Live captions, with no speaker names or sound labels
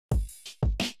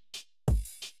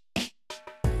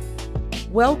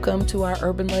Welcome to our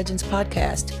Urban Legends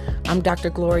podcast. I'm Dr.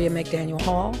 Gloria McDaniel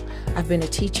Hall. I've been a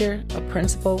teacher, a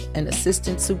principal, and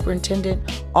assistant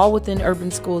superintendent, all within urban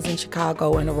schools in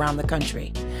Chicago and around the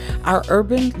country. Our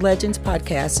Urban Legends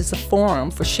podcast is a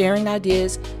forum for sharing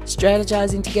ideas,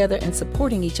 strategizing together, and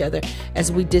supporting each other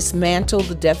as we dismantle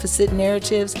the deficit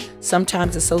narratives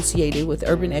sometimes associated with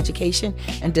urban education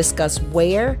and discuss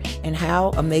where and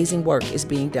how amazing work is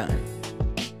being done.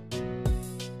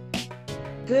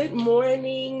 Good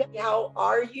morning. How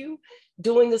are you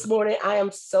doing this morning? I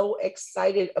am so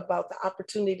excited about the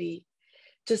opportunity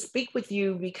to speak with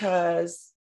you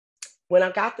because when I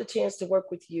got the chance to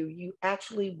work with you, you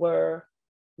actually were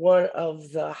one of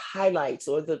the highlights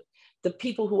or the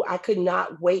people who I could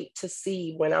not wait to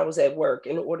see when I was at work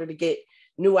in order to get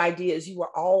new ideas. You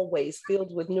were always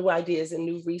filled with new ideas and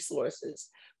new resources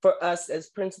for us as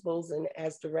principals and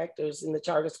as directors in the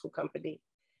charter school company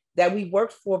that we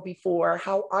worked for before.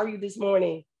 How are you this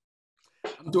morning?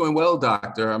 I'm doing well,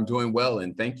 Doctor. I'm doing well,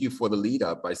 and thank you for the lead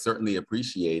up. I certainly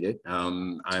appreciate it.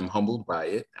 I'm humbled by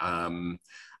it.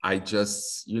 I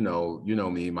just, you know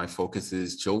me, my focus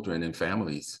is children and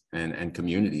families and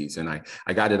communities. And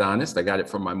I got it honest. I got it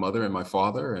from my mother and my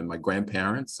father and my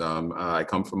grandparents. I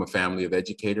come from a family of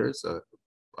educators,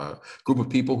 a group of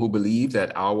people who believe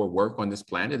that our work on this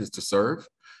planet is to serve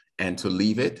and to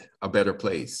leave it a better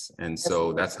place. And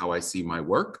so that's how I see my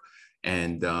work.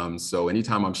 And so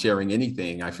anytime I'm sharing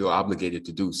anything, I feel obligated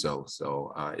to do so.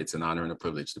 So it's an honor and a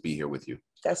privilege to be here with you.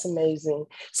 That's amazing.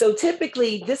 So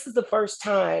typically, this is the first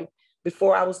time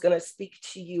before I was going to speak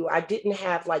to you, I didn't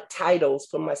have like titles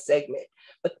for my segment.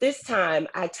 But this time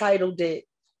I titled it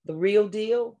The Real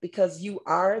Deal because you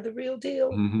are the real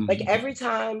deal. Mm-hmm. Like every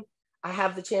time I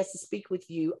have the chance to speak with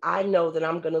you, I know that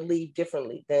I'm going to leave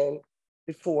differently than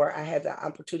before I had the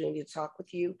opportunity to talk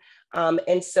with you.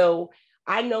 And so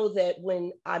I know that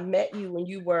when I met you, when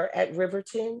you were at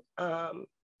Riverton,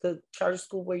 the charter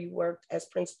school where you worked as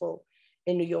principal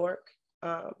in New York,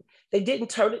 they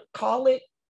didn't call it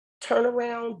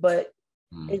turnaround, but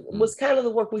it was kind of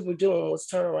the work we were doing was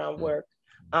turnaround work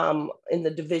in the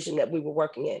division that we were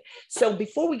working in. So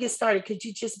before we get started, could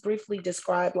you just briefly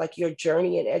describe like your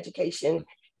journey in education,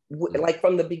 like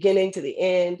from the beginning to the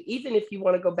end, even if you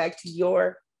want to go back to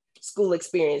your school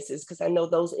experiences, because I know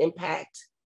those impact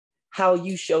how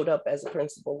you showed up as a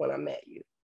principal when I met you.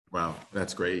 Wow,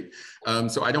 that's great.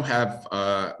 So I don't have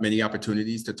many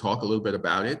opportunities to talk a little bit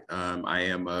about it. I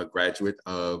am a graduate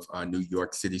of New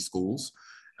York City schools.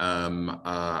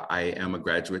 I am a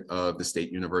graduate of the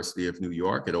State University of New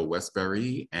York at Old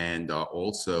Westbury, and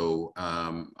also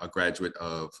a graduate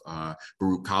of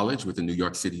Baruch College with the New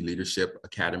York City Leadership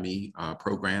Academy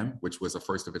program, which was a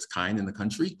first of its kind in the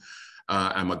country.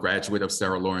 I'm a graduate of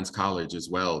Sarah Lawrence College as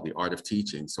well, the art of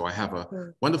teaching. So I have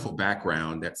a wonderful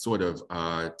background that sort of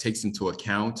takes into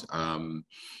account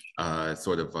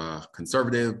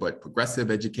conservative but progressive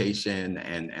education,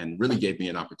 and really gave me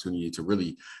an opportunity to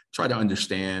really try to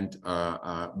understand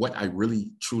what I really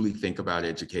truly think about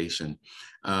education.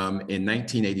 In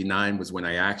 1989 was when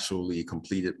I actually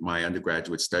completed my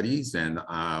undergraduate studies, and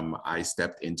I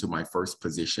stepped into my first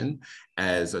position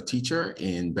as a teacher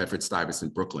in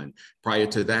Bedford-Stuyvesant, Brooklyn. Prior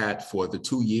to that, for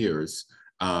 2 years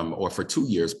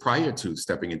prior to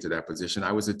stepping into that position,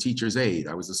 I was a teacher's aide.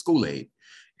 I was a school aide.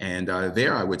 And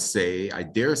there I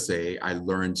dare say, I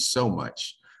learned so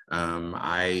much.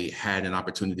 I had an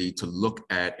opportunity to look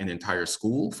at an entire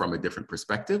school from a different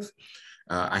perspective.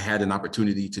 I had an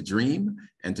opportunity to dream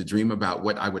about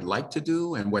what I would like to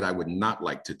do and what I would not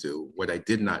like to do, what I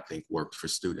did not think worked for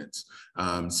students.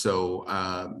 So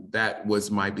that was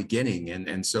my beginning.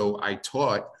 And so I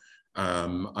taught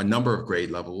a number of grade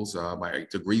levels. My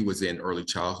degree was in early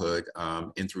childhood,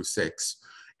 in through 6.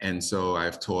 And so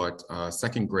I've taught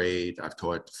second grade, I've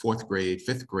taught 4th grade,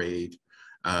 5th grade,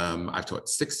 I've taught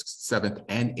 6th, 7th,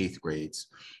 and 8th grades.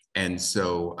 And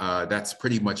so that's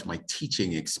pretty much my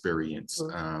teaching experience,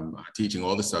 teaching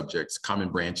all the subjects. Common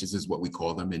branches is what we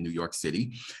call them in New York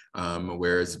City.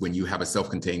 Whereas when you have a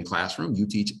self-contained classroom, you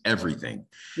teach everything.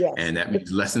 Yes. And that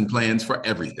means lesson plans for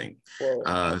everything.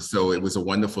 So it was a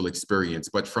wonderful experience.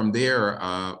 But from there,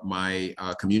 my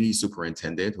community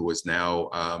superintendent, who is now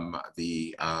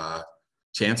the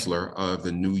chancellor of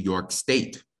the New York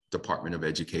State Department of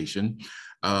Education,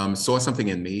 saw something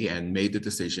in me and made the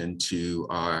decision to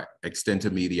extend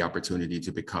to me the opportunity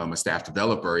to become a staff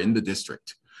developer in the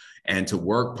district and to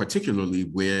work particularly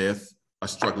with a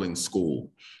struggling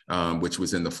school, which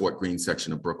was in the Fort Greene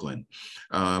section of Brooklyn.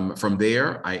 From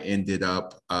there, I ended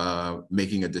up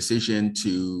making a decision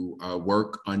to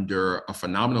work under a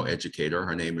phenomenal educator.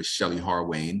 Her name is Shelley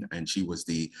Harwain, and she was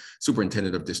the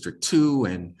superintendent of District 2.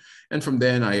 And from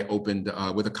then I opened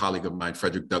with a colleague of mine,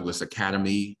 Frederick Douglass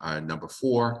Academy, number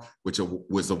 4, which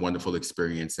was a wonderful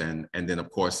experience. And then of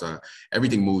course,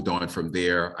 everything moved on from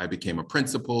there. I became a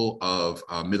principal of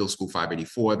Middle School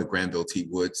 584, the Granville T.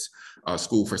 Woods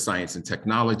School for Science and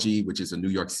Technology, which is a New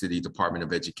York City Department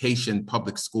of Education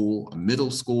public school, a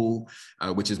middle school,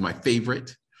 which is my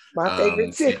favorite. My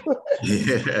favorite too.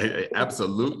 Yeah,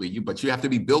 absolutely. But you have to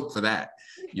be built for that.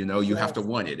 You know, you have to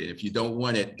want it. And if you don't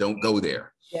want it, don't go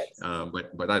there. Yes.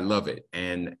 But I love it.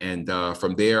 And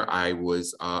from there, I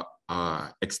was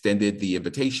extended the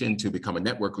invitation to become a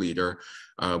network leader,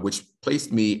 which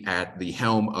placed me at the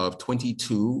helm of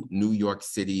 22 New York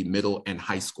City middle and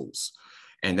high schools.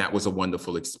 And that was a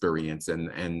wonderful experience.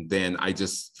 And then I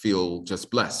just feel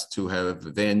just blessed to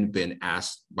have then been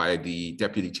asked by the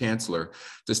Deputy Chancellor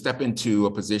to step into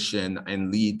a position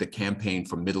and lead the campaign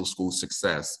for middle school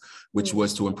success, which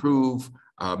was to improve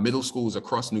middle schools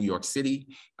across New York City,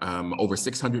 over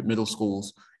 600 middle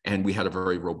schools. And we had a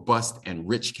very robust and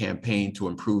rich campaign to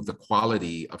improve the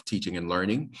quality of teaching and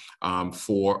learning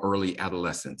for early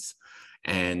adolescents.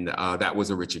 And that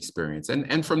was a rich experience.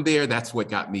 And from there, that's what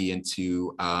got me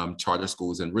into charter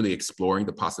schools and really exploring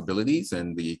the possibilities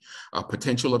and the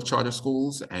potential of charter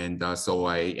schools. And so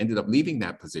I ended up leaving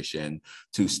that position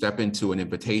to step into an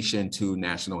invitation to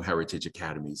National Heritage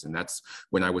Academies. And that's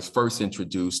when I was first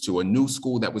introduced to a new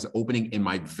school that was opening in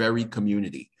my very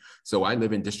community. So I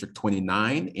live in District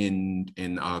 29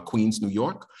 in Queens, New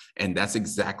York, and that's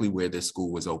exactly where this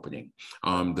school was opening.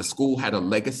 The school had a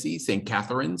legacy. St.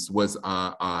 Catherine's was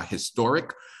a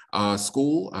historic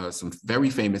school. Some very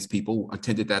famous people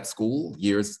attended that school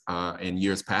in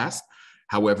years past.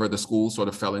 However, the school sort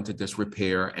of fell into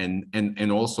disrepair,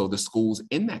 and also the schools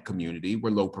in that community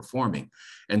were low performing.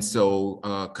 And so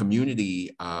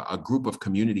a group of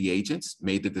community agents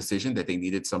made the decision that they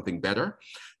needed something better.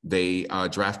 They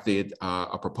drafted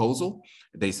a proposal,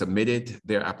 they submitted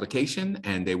their application,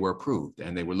 and they were approved.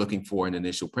 And they were looking for an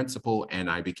initial principal, and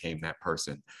I became that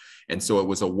person. And so it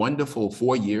was a wonderful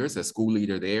 4 years as school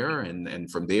leader there,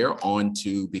 and from there on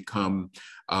to become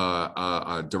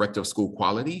a director of school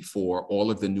quality for all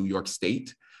of the New York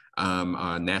State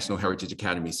National Heritage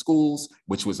Academy schools,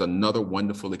 which was another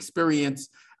wonderful experience.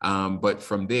 But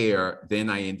from there, then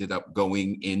I ended up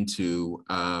going into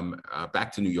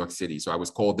back to New York City. So I was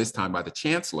called this time by the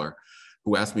chancellor,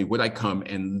 who asked me, would I come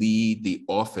and lead the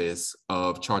Office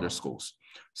of Charter Schools?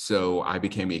 So I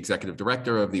became the executive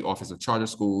director of the Office of Charter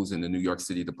Schools in the New York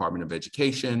City Department of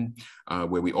Education,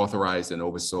 where we authorized and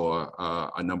oversaw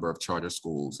a number of charter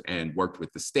schools and worked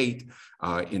with the state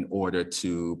in order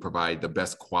to provide the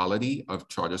best quality of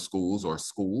charter schools or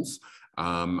schools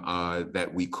that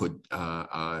we could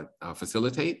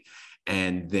facilitate.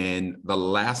 And then the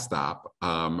last stop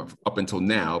up until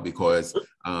now, because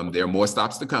there are more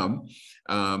stops to come,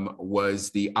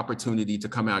 was the opportunity to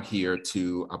come out here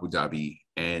to Abu Dhabi.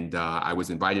 And I was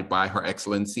invited by Her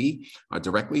Excellency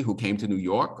directly, who came to New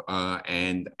York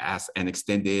and asked and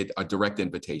extended a direct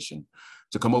invitation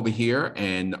to come over here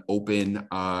and open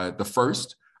the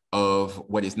first of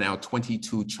what is now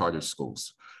 22 charter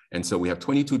schools. And so we have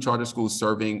 22 charter schools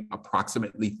serving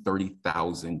approximately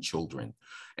 30,000 children.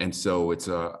 And so it's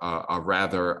a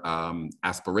rather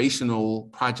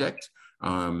aspirational project.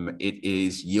 It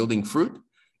is yielding fruit.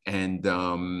 And,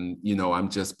 you know, I'm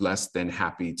just blessed and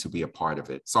happy to be a part of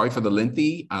it. Sorry for the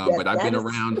lengthy, yes, but I've been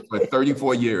around for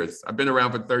 34 years. I've been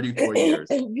around for 34 years.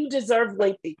 And you deserve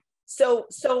lengthy. So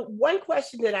one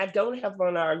question that I don't have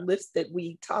on our list that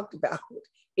we talked about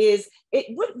is,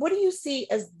 what do you see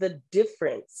as the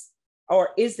difference, or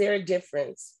is there a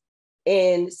difference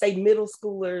in, say, middle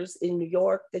schoolers in New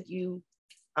York that you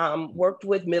worked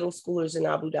with, middle schoolers in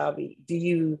Abu Dhabi? Do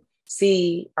you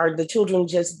see, are the children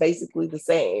just basically the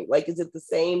same? Like, is it the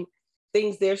same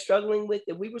things they're struggling with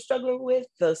that we were struggling with?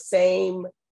 The same?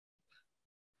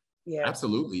 Yeah.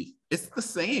 Absolutely. It's the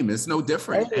same. It's no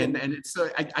different. And it's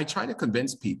I try to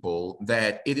convince people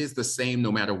that it is the same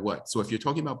no matter what. So if you're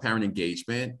talking about parent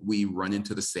engagement, we run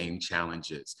into the same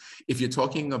challenges. If you're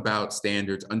talking about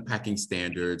standards, unpacking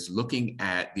standards, looking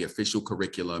at the official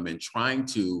curriculum and trying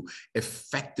to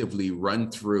effectively run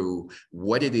through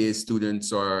what it is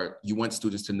you want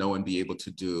students to know and be able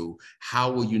to do,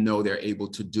 how will you know they're able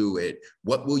to do it?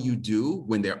 What will you do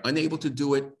when they're unable to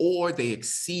do it or they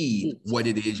exceed what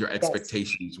it is your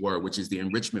expectations were which is the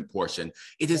enrichment portion,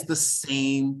 it is the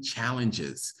same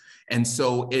challenges. And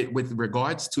so with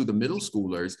regards to the middle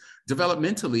schoolers,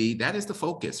 developmentally, that is the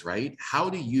focus, right? How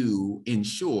do you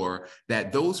ensure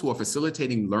that those who are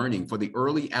facilitating learning for the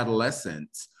early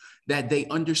adolescents, that they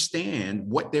understand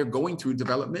what they're going through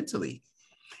developmentally?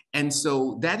 And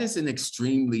so that is an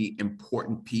extremely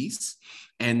important piece.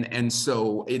 And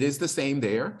so it is the same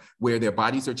there, where their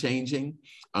bodies are changing.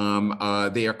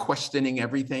 They are questioning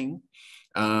everything.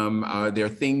 There are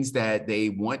things that they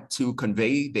want to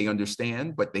convey, they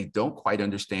understand, but they don't quite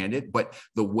understand it. But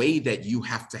the way that you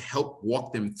have to help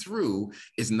walk them through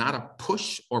is not a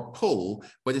push or pull,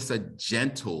 but it's a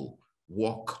gentle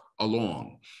walk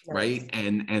along, nice. Right?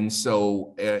 And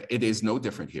so it is no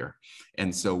different here.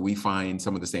 And so we find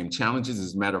some of the same challenges.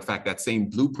 As a matter of fact, that same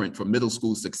blueprint for middle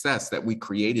school success that we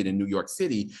created in New York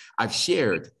City, I've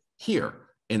shared here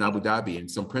in Abu Dhabi,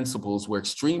 and some principals were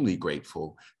extremely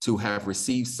grateful to have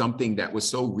received something that was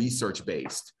so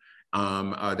research-based,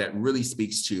 that really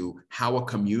speaks to how a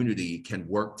community can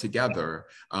work together,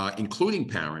 including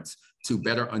parents, to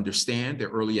better understand their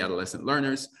early adolescent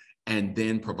learners, and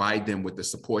then provide them with the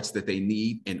supports that they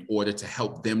need in order to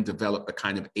help them develop the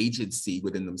kind of agency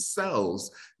within themselves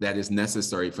that is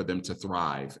necessary for them to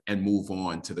thrive and move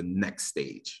on to the next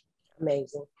stage.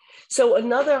 Amazing. So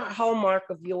another hallmark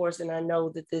of yours, and I know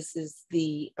that this is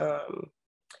the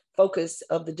focus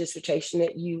of the dissertation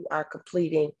that you are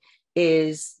completing,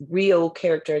 is real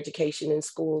character education in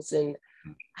schools and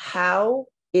how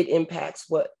it impacts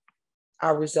what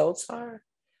our results are.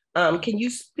 Can you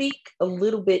speak a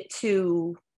little bit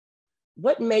to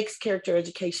what makes character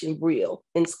education real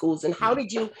in schools, and how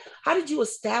did you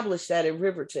establish that at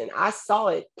Riverton? I saw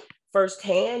it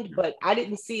firsthand, but I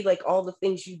didn't see like all the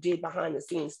things you did behind the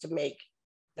scenes to make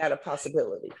that a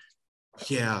possibility.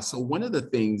 Yeah, so one of the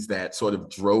things that sort of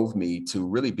drove me to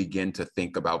really begin to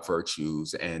think about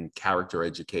virtues and character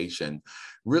education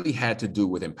really had to do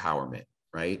with empowerment,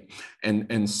 right? And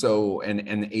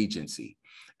agency.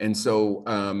 And so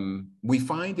we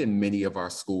find in many of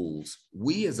our schools,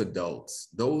 we as adults,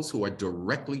 those who are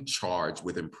directly charged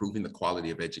with improving the quality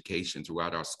of education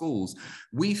throughout our schools,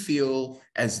 we feel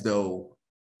as though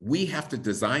we have to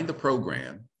design the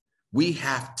program, we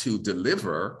have to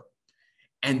deliver,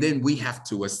 and then we have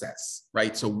to assess,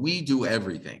 right? So we do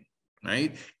everything,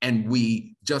 right? And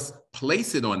we just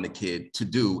place it on the kid to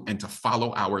do and to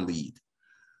follow our lead.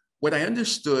 What I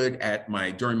understood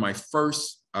during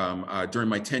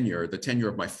my tenure, the tenure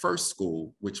of my first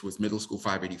school, which was Middle School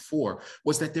 584,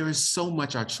 was that there is so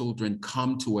much our children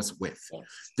come to us with. Yes.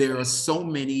 There are so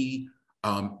many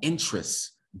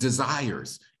interests,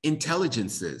 desires,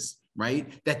 intelligences,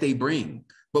 right, that they bring,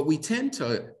 but we tend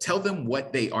to tell them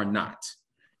what they are not.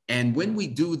 And when we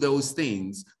do those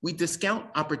things, we discount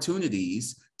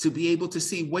opportunities to be able to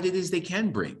see what it is they can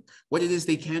bring, what it is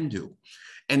they can do.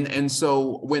 And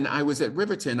so when I was at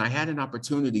Riverton, I had an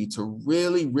opportunity to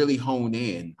really, really hone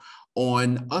in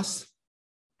on us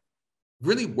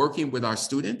really working with our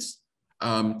students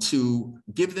to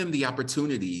give them the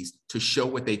opportunities to show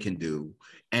what they can do.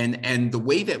 And the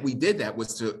way that we did that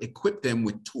was to equip them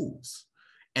with tools.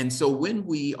 And so when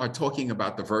we are talking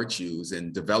about the virtues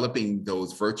and developing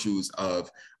those virtues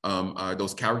of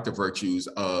those character virtues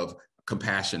of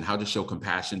compassion, how to show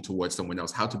compassion towards someone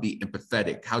else, how to be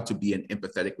empathetic, how to be an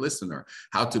empathetic listener,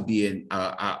 how to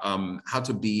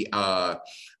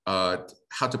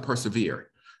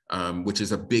persevere, which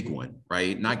is a big one,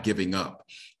 right? Not giving up.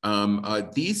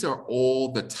 These are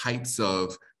all the types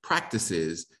of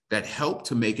practices that help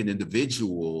to make an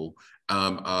individual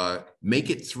make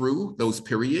it through those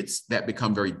periods that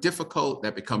become very difficult,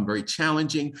 that become very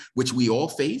challenging, which we all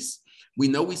face. We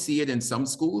know we see it in some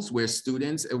schools where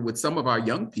students, with some of our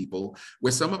young people,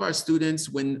 where some of our students,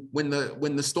 when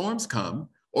the storms come,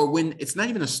 or when it's not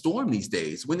even a storm these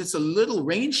days, when it's a little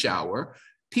rain shower,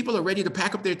 people are ready to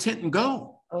pack up their tent and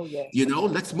go. Oh, yeah. You know,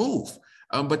 let's move.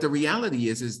 But the reality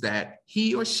is that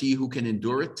he or she who can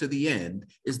endure it to the end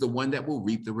is the one that will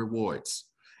reap the rewards.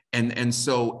 And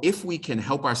so if we can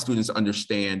help our students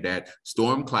understand that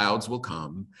storm clouds will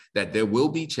come, that there will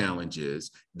be challenges,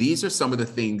 these are some of the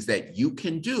things that you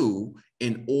can do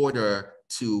in order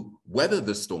to weather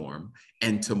the storm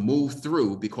and to move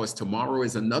through, because tomorrow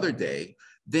is another day,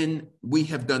 then we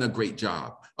have done a great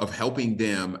job of helping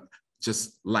them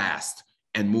just last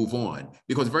and move on.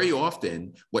 Because very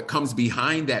often what comes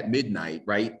behind that midnight,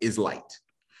 right, is light.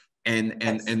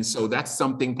 And so that's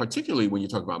something, particularly when you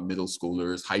talk about middle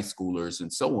schoolers, high schoolers,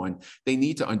 and so on, they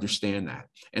need to understand that.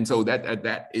 And so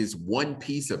that is one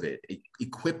piece of it,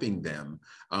 equipping them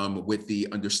with the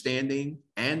understanding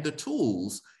and the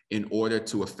tools in order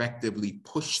to effectively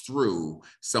push through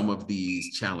some of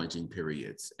these challenging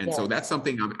periods. And so that's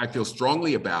something I feel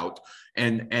strongly about.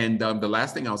 And the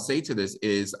last thing I'll say to this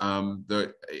is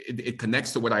it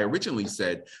connects to what I originally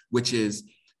said, which is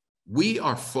we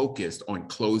are focused on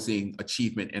closing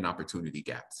achievement and opportunity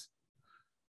gaps.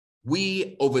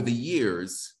 We, over the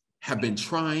years, have been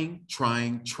trying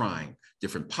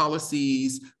different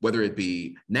policies, whether it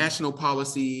be national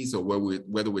policies or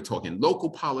whether we're talking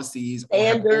local policies, or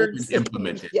have all been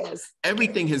implemented. Yes.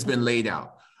 Everything has been laid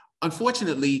out.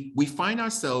 Unfortunately, we find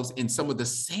ourselves in some of the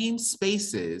same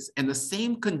spaces and the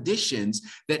same conditions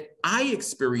that I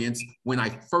experienced when I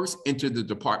first entered the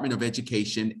Department of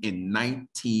Education in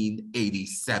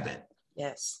 1987.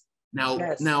 Yes.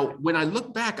 Now, when I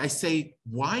look back, I say,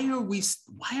 why are we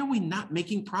not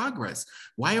making progress?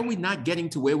 Why are we not getting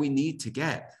to where we need to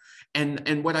get?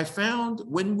 And what I found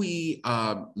when we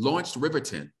launched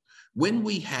Riverton, when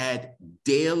we had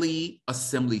daily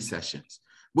assembly sessions,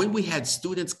 when we had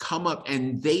students come up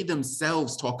and they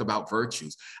themselves talk about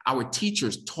virtues, our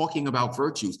teachers talking about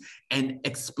virtues and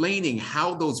explaining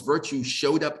how those virtues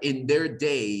showed up in their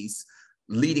days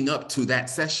leading up to that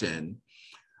session,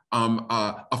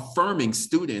 affirming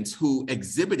students who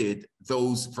exhibited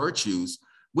those virtues.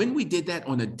 When we did that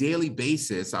on a daily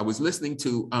basis, I was listening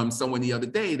to someone the other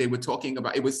day, they were talking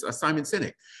about, it was Simon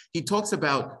Sinek. He talks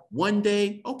about 1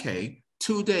 day, okay,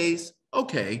 2 days,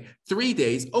 okay, 3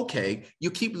 days, okay.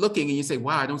 You keep looking and you say,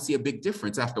 wow, I don't see a big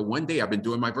difference. After 1 day, I've been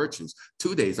doing my virtues.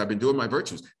 2 days, I've been doing my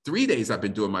virtues. 3 days, I've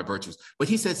been doing my virtues. But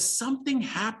he says something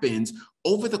happens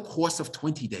over the course of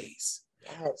 20 days,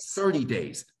 30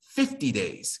 days, 50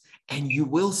 days, and you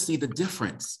will see the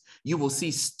difference. You will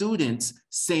see students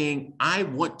saying, I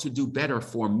want to do better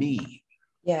for me.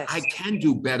 Yes. I can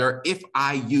do better if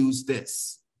I use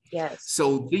this. Yes.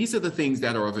 So these are the things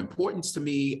that are of importance to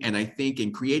me. And I think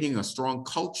in creating a strong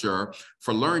culture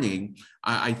for learning,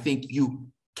 I think you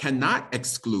cannot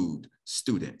exclude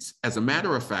students. As a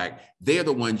matter of fact, they're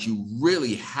the ones you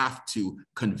really have to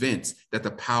convince that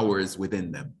the power is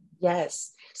within them.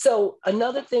 Yes. So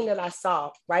another thing that I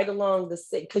saw right along the,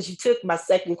 because you took my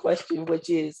second question, which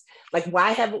is like,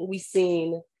 why haven't we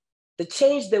seen the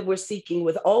change that we're seeking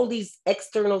with all these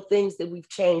external things that we've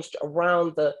changed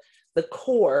around the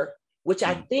core, which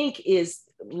I think is,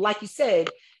 like you said,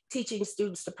 teaching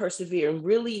students to persevere and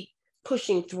really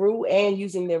pushing through and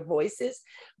using their voices.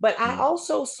 But I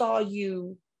also saw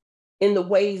you in the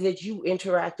way that you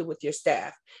interacted with your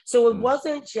staff. So it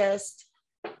wasn't just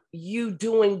you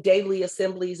doing daily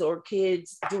assemblies or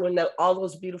kids doing all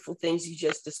those beautiful things you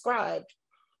just described,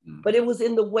 but it was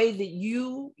in the way that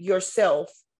you yourself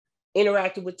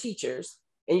interacted with teachers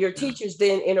and your teachers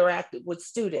then interacted with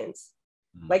students.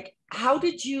 Like, how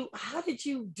did you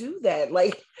do that?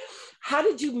 Like, how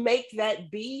did you make that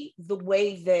be the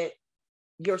way that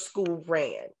your school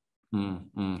ran?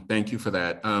 Thank you for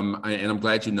that. And I'm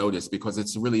glad you noticed, because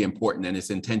it's really important and it's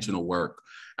intentional work.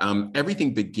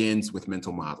 Everything begins with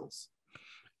mental models.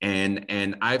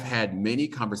 And I've had many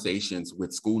conversations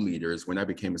with school leaders when I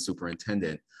became a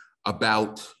superintendent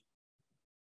about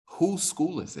whose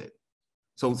school is it?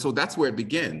 So that's where it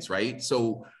begins, right?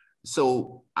 So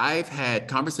I've had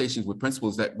conversations with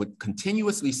principals that would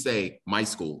continuously say, my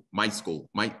school,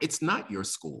 it's not your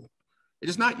school. It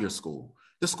is not your school.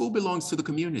 The school belongs to the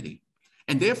community.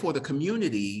 And therefore, the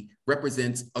community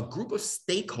represents a group of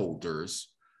stakeholders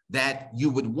that you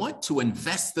would want to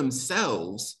invest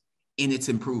themselves in its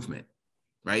improvement,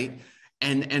 right?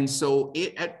 And so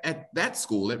at that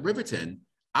school, at Riverton,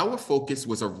 our focus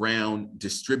was around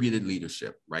distributed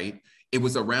leadership, right? It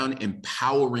was around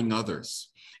empowering others.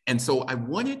 And so I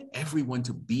wanted everyone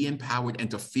to be empowered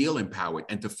and to feel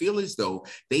as though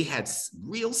they had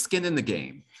real skin in the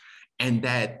game and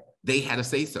that they had a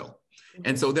say-so.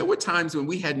 And so there were times when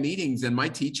we had meetings and my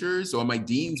teachers or my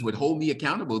deans would hold me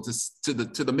accountable to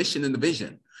the mission and the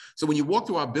vision. So when you walk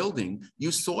through our building,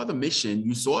 you saw the mission,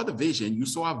 you saw the vision, you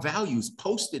saw our values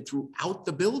posted throughout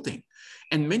the building.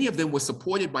 And many of them were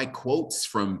supported by quotes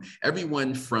from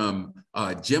everyone from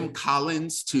Jim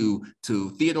Collins to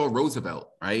Theodore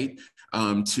Roosevelt, right?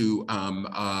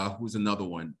 Who's another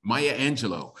one? Maya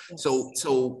Angelou. Yes.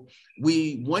 So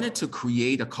we wanted to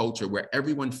create a culture where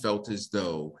everyone felt as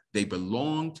though they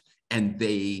belonged and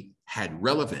they had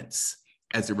relevance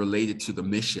as it related to the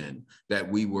mission that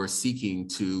we were seeking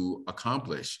to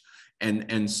accomplish.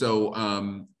 And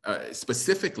so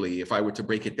specifically, if I were to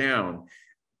break it down,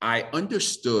 I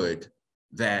understood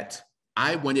that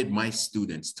I wanted my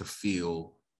students to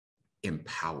feel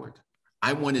empowered.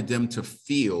 I wanted them to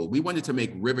feel, we wanted to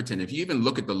make Riverton, if you even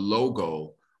look at the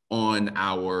logo on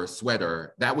our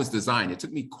sweater. That was designed. It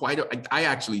took me I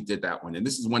actually did that one. And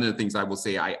this is one of the things I will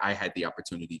say I had the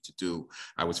opportunity to do.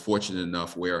 I was fortunate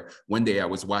enough where one day I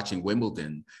was watching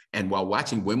Wimbledon, and while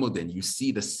watching Wimbledon, you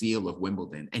see the seal of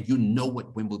Wimbledon and you know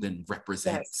what Wimbledon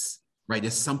represents. Yes. Right?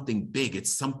 It's something big.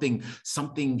 It's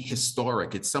something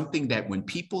historic. It's something that when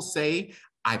people say,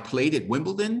 I played at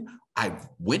Wimbledon, I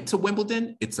went to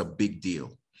Wimbledon, it's a big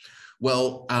deal.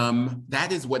 Well,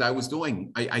 that is what I was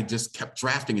doing. I just kept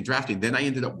drafting and drafting. Then I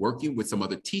ended up working with some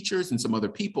other teachers and some other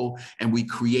people, and we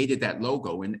created that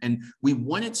logo. And we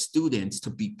wanted students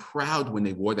to be proud when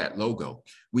they wore that logo.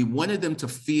 We wanted them to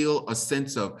feel a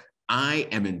sense of, I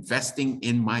am investing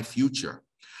in my future.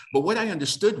 But what I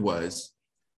understood was,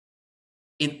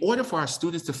 in order for our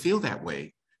students to feel that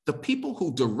way, the people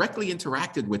who directly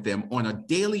interacted with them on a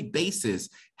daily basis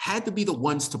had to be the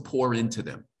ones to pour into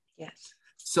them. Yes.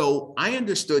 So I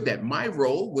understood that my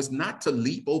role was not to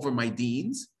leap over my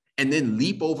deans and then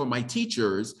leap over my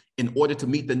teachers in order to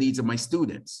meet the needs of my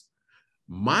students.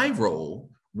 My role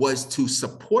was to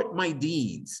support my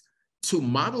deans, to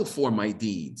model for my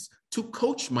deans, to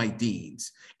coach my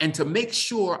deans, and to make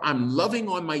sure I'm loving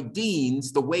on my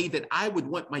deans the way that I would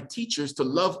want my teachers to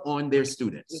love on their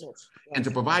students, yes. And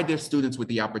to provide their students with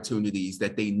the opportunities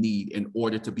that they need in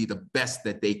order to be the best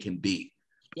that they can be.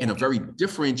 In a very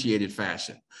differentiated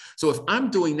fashion. So if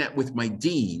I'm doing that with my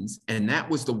deans, and that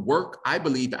was the work I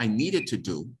believed I needed to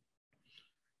do,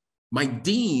 my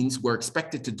deans were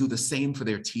expected to do the same for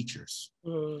their teachers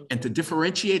and to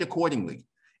differentiate accordingly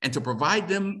and to provide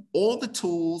them all the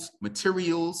tools,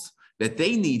 materials that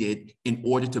they needed in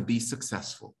order to be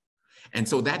successful. And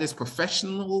so that is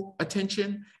professional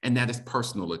attention and that is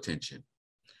personal attention.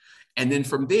 And then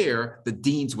from there, the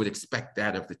deans would expect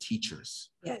that of the teachers.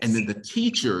 Yes. And then the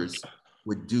teachers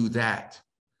would do that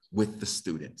with the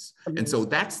students. And so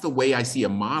that's the way I see a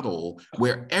model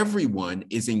where everyone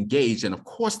is engaged. And of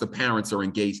course, the parents are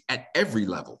engaged at every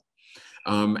level.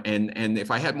 And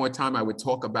if I had more time, I would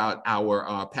talk about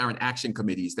our parent action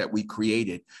committees that we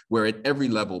created, where at every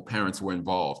level, parents were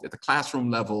involved, at the classroom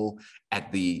level,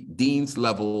 at the dean's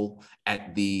level,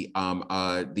 at the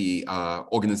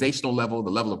organizational level, the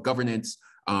level of governance,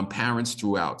 parents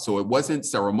throughout. So it wasn't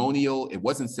ceremonial, it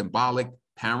wasn't symbolic.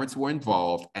 Parents were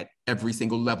involved at every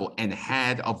single level and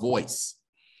had a voice.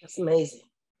 That's amazing.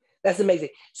 That's amazing.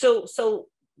 So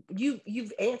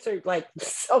you've answered like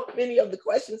so many of the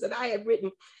questions that I had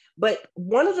written, but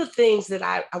one of the things that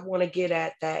I want to get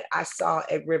at that I saw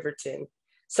at Riverton.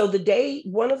 So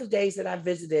one of the days that I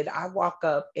visited, I walk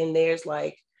up and there's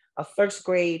like a first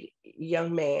grade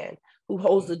young man who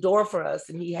holds the door for us,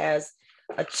 and he has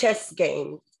a chess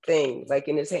game thing like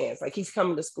in his hands, like he's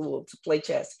coming to school to play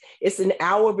chess. It's an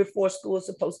hour before school is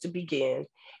supposed to begin,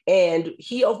 and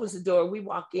he opens the door. We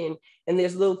walk in, and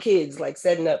there's little kids like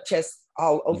setting up chess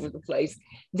all over the place.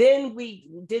 Then we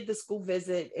did the school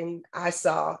visit, and I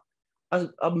saw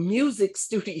a music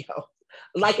studio,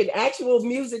 like an actual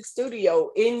music studio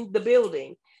in the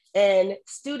building, and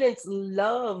students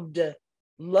loved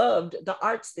the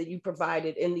arts that you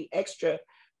provided and the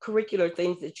extracurricular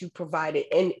things that you provided.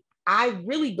 And I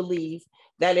really believe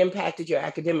that impacted your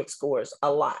academic scores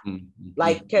a lot.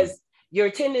 Like, because your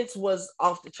attendance was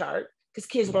off the chart because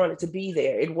kids wanted to be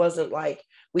there. It wasn't like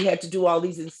we had to do all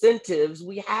these incentives.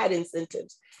 We had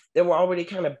incentives that were already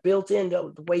kind of built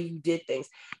into the way you did things.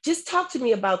 Just talk to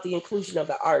me about the inclusion of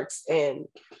the arts and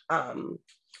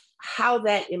how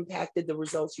that impacted the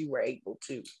results you were able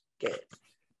to get.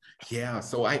 Yeah,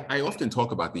 so I often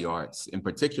talk about the arts. In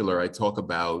particular, I talk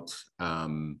about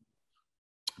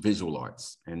visual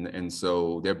arts. And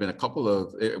so there have been a couple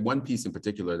of, one piece in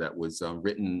particular that was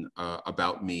written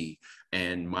about me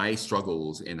and my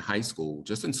struggles in high school,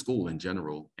 just in school in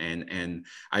general. And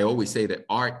I always say that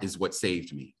art is what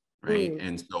saved me, right?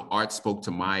 And so art spoke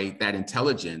to that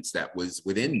intelligence that was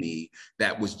within me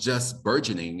that was just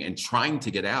burgeoning and trying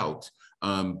to get out.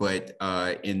 But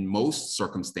in most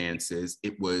circumstances,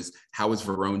 it was, how is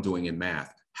Verone doing in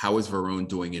math? How is Verone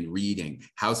doing in reading?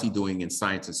 How's he doing in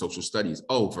science and social studies?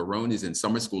 Oh, Verone is in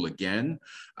summer school again.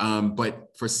 But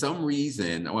for some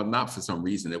reason, well, not for some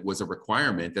reason, it was a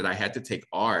requirement that I had to take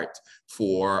art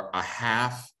for a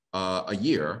half a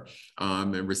year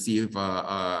and receive,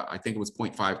 I think it was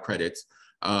 0.5 credits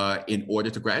in order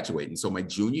to graduate. And so my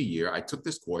junior year, I took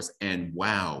this course, and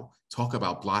wow, talk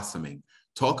about blossoming.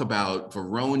 talk about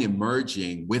Verone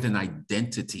emerging with an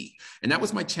identity. And that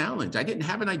was my challenge. I didn't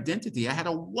have an identity. I had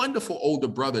a wonderful older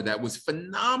brother that was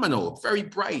phenomenal, very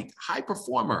bright, high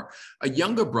performer, a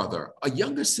younger brother, a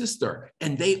younger sister,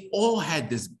 and they all had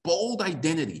this bold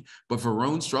identity, but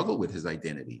Verone struggled with his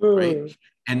identity, right?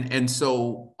 And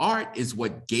so art is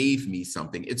what gave me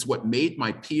something. It's what made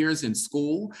my peers in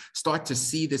school start to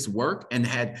see this work and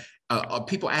had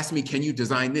people ask me, can you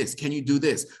design this? Can you do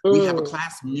this? We have a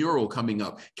class mural coming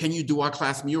up. Can you do our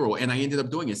class mural? And I ended up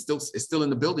doing it. It's still in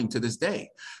the building to this day.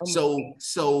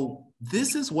 So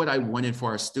this is what I wanted for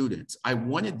our students. I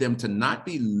wanted them to not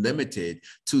be limited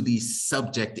to these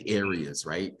subject areas,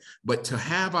 right? But to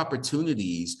have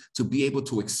opportunities to be able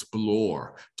to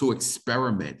explore, to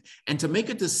experiment, and to make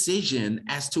a decision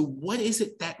as to what is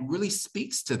it that really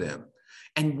speaks to them,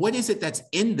 and what is it that's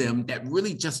in them that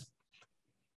really just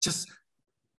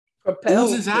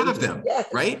oozes out of them, yes,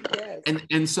 right? Yes.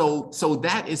 And so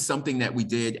that is something that we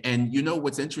did. And you know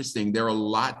what's interesting? There are a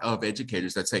lot of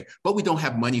educators that say, but we don't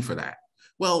have money for that.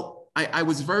 Well, I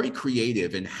was very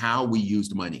creative in how we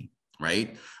used money,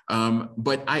 right?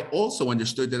 But I also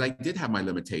understood that I did have my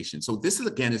limitations. So this is,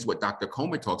 again, is what Dr.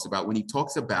 Comer talks about when he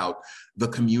talks about the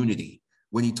community,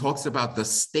 when he talks about the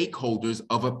stakeholders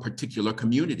of a particular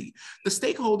community. The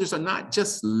stakeholders are not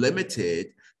just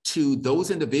limited to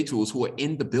those individuals who are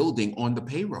in the building on the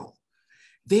payroll.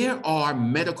 There are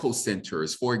medical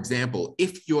centers, for example,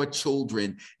 if your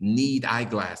children need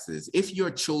eyeglasses, if your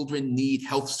children need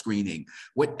health screening,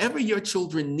 whatever your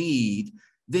children need,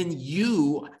 then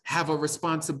you have a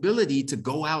responsibility to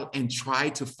go out and try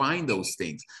to find those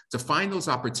things, to find those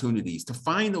opportunities, to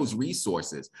find those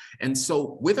resources. And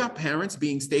so with our parents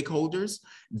being stakeholders,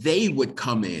 they would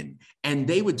come in and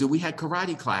we had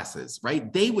karate classes,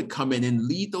 right? They would come in and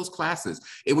lead those classes.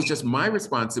 It was just my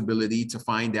responsibility to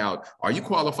find out, are you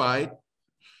qualified?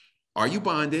 Are you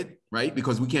bonded, right?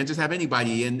 Because we can't just have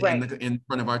anybody in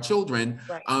front of our children,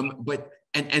 right.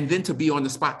 And then to be on the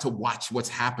spot to watch what's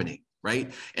happening.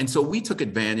 Right. And so we took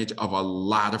advantage of a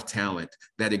lot of talent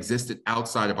that existed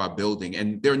outside of our building.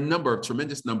 And there are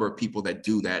tremendous number of people that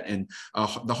do that. And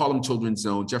the Harlem Children's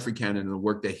Zone, Jeffrey Cannon, and the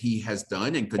work that he has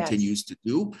done and continues to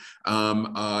do,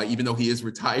 even though he is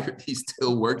retired, he's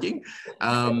still working.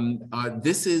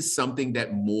 This is something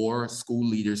that more school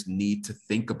leaders need to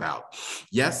think about.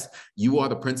 Yes, you are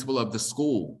the principal of the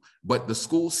school, but the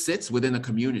school sits within a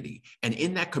community. And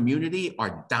in that community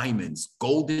are diamonds,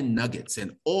 golden nuggets,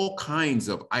 and all kinds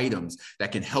of items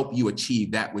that can help you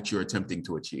achieve that which you're attempting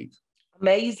to achieve.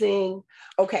 Amazing.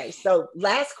 Okay, so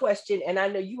last question, and I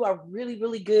know you are really,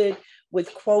 really good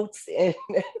with quotes and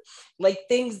like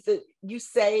things that you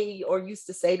say or used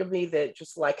to say to me that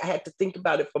just like I had to think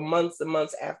about it for months and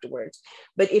months afterwards.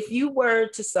 But if you were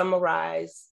to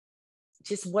summarize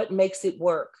just what makes it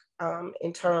work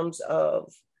in terms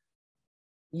of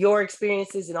your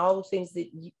experiences and all the things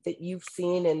that you've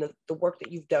seen and the work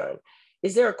that you've done,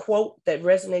 is there a quote that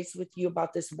resonates with you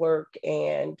about this work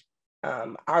and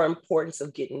our importance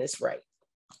of getting this right?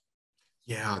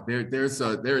 Yeah, there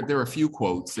are a few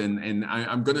quotes, and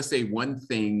I'm going to say one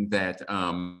thing that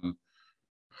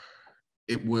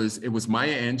it was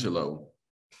Maya Angelou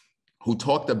who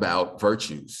talked about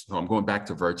virtues. So I'm going back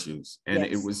to virtues, and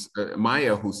It was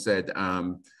Maya who said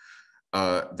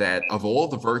that of all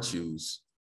the virtues,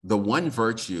 the one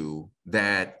virtue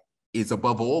that is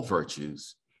above all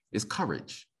virtues is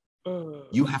courage.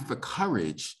 You have the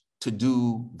courage to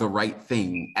do the right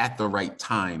thing at the right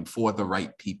time for the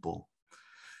right people.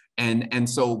 And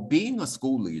so being a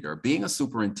school leader, being a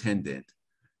superintendent,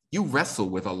 you wrestle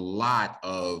with a lot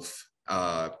of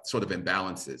sort of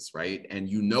imbalances, right? And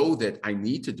you know that I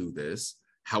need to do this.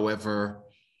 However,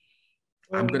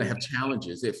 I'm going to have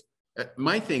challenges.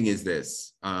 My thing is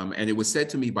this, and it was said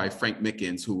to me by Frank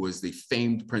Mickens, who was the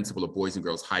famed principal of Boys and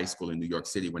Girls High School in New York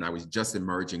City when I was just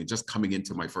emerging and just coming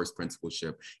into my first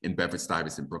principalship in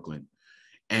Bedford-Stuyvesant, Brooklyn.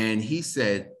 And he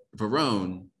said,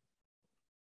 Verone,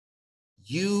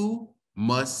 you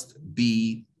must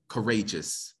be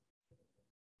courageous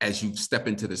as you step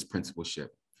into this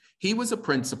principalship. He was a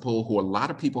principal who a lot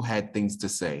of people had things to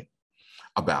say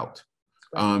about.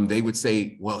 They would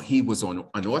say, well, he was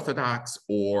unorthodox,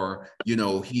 or, you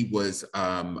know, he was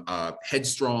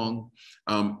headstrong.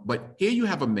 But here you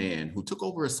have a man who took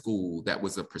over a school that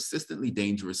was a persistently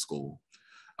dangerous school,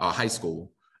 high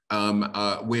school,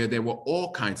 where there were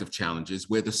all kinds of challenges,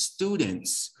 where the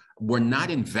students were not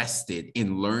invested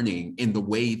in learning in the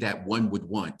way that one would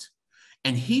want.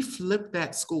 And he flipped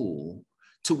that school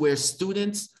to where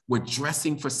students were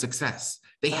dressing for success.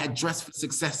 They had dress for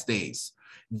success days.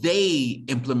 They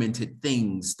implemented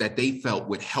things that they felt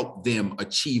would help them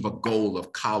achieve a goal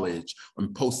of college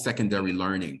and post-secondary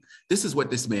learning. This is what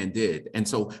this man did. And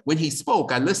so when he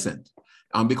spoke, I listened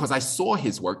because I saw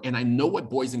his work and I know what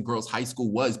Boys and Girls High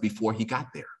School was before he got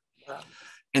there. Wow.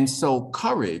 And so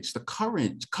courage to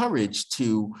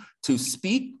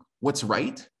speak what's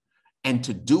right and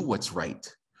to do what's right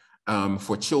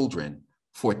for children,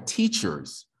 for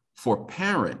teachers, for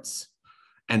parents,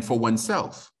 and for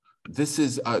oneself.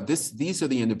 These are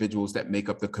the individuals that make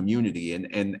up the community.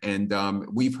 And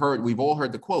we've all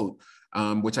heard the quote,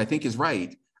 which I think is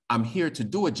right. I'm here to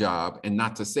do a job and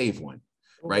not to save one,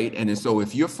 right? And so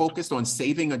if you're focused on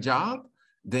saving a job,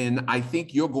 then I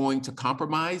think you're going to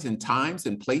compromise in times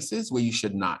and places where you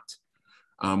should not,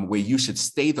 where you should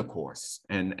stay the course.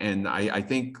 And I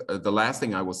think the last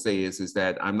thing I will say is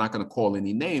that I'm not going to call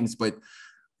any names, but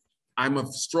I'm a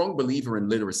strong believer in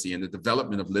literacy and the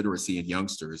development of literacy in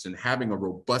youngsters and having a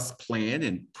robust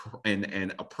plan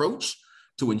and approach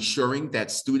to ensuring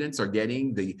that students are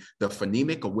getting the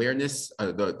phonemic awareness,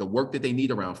 the work that they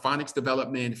need around phonics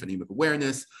development, phonemic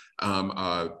awareness,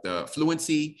 the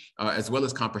fluency, as well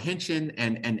as comprehension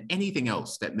and anything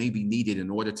else that may be needed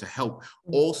in order to help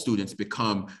all students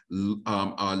become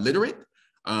literate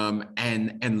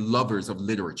and lovers of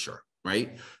literature.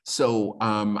 Right. So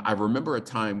I remember a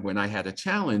time when I had a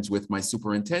challenge with my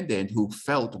superintendent who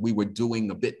felt we were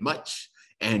doing a bit much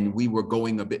and we were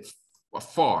going a bit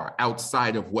far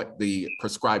outside of what the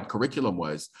prescribed curriculum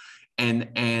was.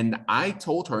 And I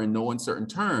told her in no uncertain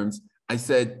terms, I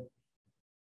said,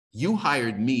 you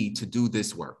hired me to do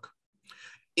this work.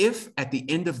 If at the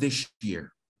end of this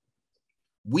year,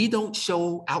 we don't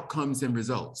show outcomes and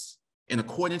results in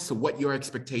accordance to what your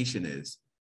expectation is,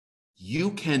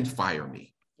 you can fire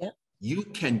me. Yep. You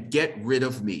can get rid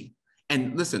of me.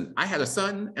 And listen, I had a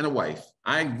son and a wife.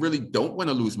 I really don't want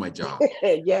to lose my job.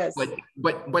 Yes.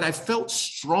 But I felt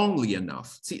strongly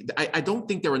enough. See, I don't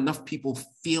think there are enough people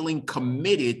feeling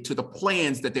committed to the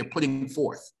plans that they're putting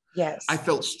forth. Yes. I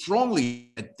felt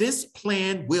strongly that this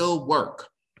plan will work,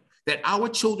 that our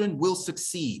children will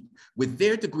succeed with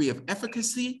their degree of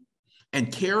efficacy and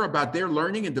care about their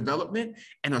learning and development,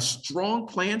 and a strong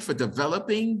plan for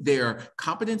developing their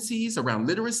competencies around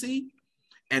literacy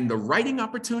and the writing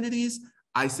opportunities.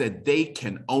 I said, they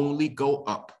can only go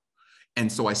up. And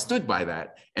so I stood by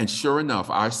that. And sure enough,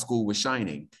 our school was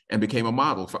shining and became a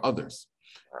model for others.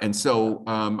 And so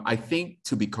I think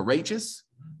to be courageous,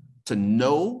 to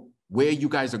know where you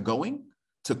guys are going,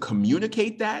 to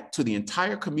communicate that to the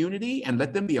entire community and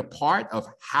let them be a part of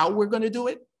how we're going to do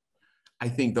it, I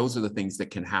think those are the things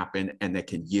that can happen and that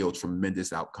can yield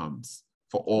tremendous outcomes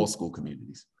for all school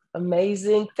communities.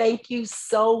 Amazing. Thank you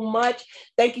so much.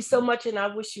 Thank you so much. And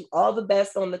I wish you all the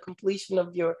best on the completion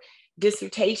of your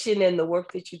dissertation and the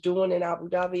work that you're doing in Abu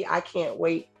Dhabi. I can't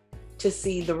wait to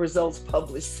see the results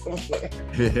published somewhere.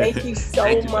 Thank you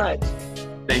so much.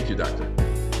 Thank you, Doctor.